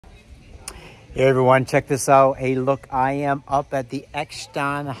Hey everyone, check this out. Hey, look, I am up at the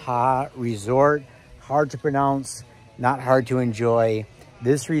Expats Resort. Hard to pronounce, not hard to enjoy.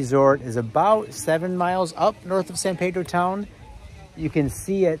 This resort is about 7 miles up north of San Pedro town. You can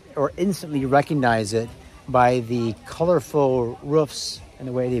see it or instantly recognize it by the colorful roofs and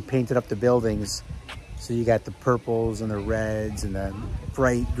the way they painted up the buildings. So you got the purples and the reds and the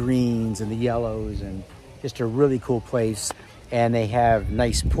bright greens and the yellows, and just a really cool place. And they have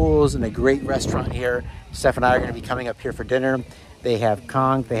nice pools and a great restaurant here. Steph and I are going to be coming up here for dinner. They have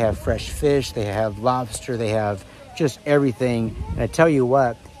conch, they have fresh fish, they have lobster, they have just everything. And I tell you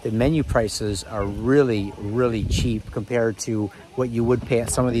what, the menu prices are really, really cheap compared to what you would pay at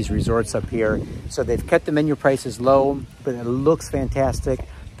some of these resorts up here. So they've kept the menu prices low, but it looks fantastic.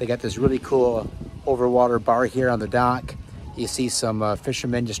 They got this really cool overwater bar here on the dock. You see some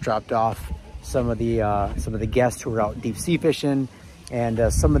fishermen just dropped off some of the guests who are out deep sea fishing,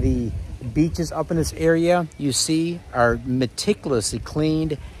 and some of the beaches up in this area you see are meticulously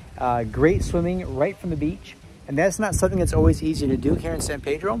cleaned. Great swimming right from the beach, and that's not something that's always easy to do here in San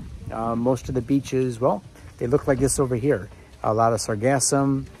Pedro. Most of the beaches, well, they look like this over here. A lot of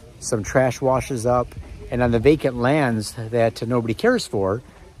sargassum, some trash washes up, and on the vacant lands that nobody cares for,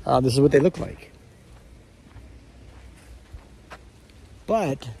 this is what they look like.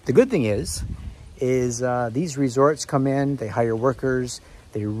 But the good thing is these resorts come in, they hire workers,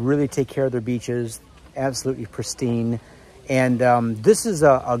 they really take care of their beaches, absolutely pristine. And this is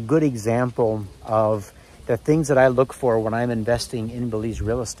a good example of the things that I look for when I'm investing in Belize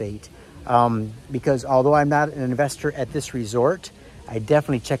real estate. Because although I'm not an investor at this resort, I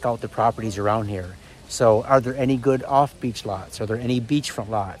definitely check out the properties around here. So are there any good off-beach lots? Are there any beachfront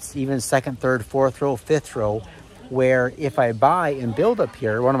lots? Even second, third, fourth row, fifth row, where if I buy and build up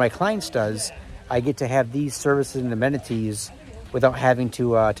here, one of my clients does, I get to have these services and amenities without having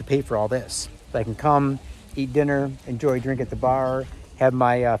to pay for all this. So I can come, eat dinner, enjoy a drink at the bar, have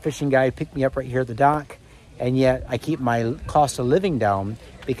my fishing guide pick me up right here at the dock, and yet I keep my cost of living down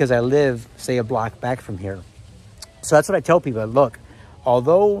because I live, say, a block back from here. So that's what I tell people. Look,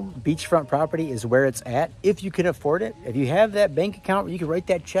 although beachfront property is where it's at, if you can afford it, if you have that bank account where you can write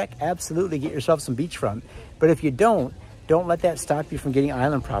that check, absolutely get yourself some beachfront. But if you don't let that stop you from getting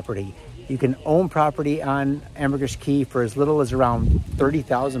island property. You can own property on Ambergris Caye for as little as around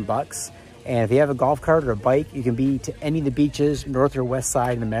 30,000 bucks. And if you have a golf cart or a bike, you can be to any of the beaches, north or west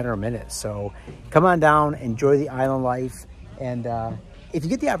side, in a matter of minutes. So come on down, enjoy the island life. And if you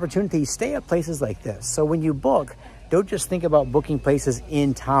get the opportunity, stay at places like this. So when you book, don't just think about booking places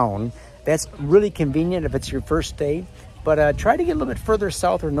in town. That's really convenient if it's your first day. But try to get a little bit further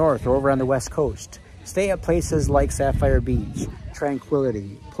south or north or over on the west coast. Stay at places like Sapphire Beach,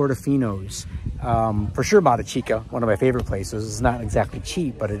 Tranquility, Portofino's, for sure Mata Chica, one of my favorite places. It's not exactly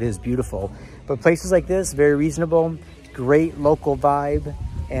cheap, but it is beautiful. But places like this, very reasonable, great local vibe,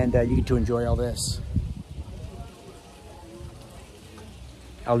 and you get to enjoy all this.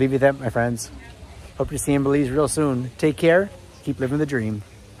 I'll leave you there, my friends. Hope to see you in Belize real soon. Take care. Keep living the dream.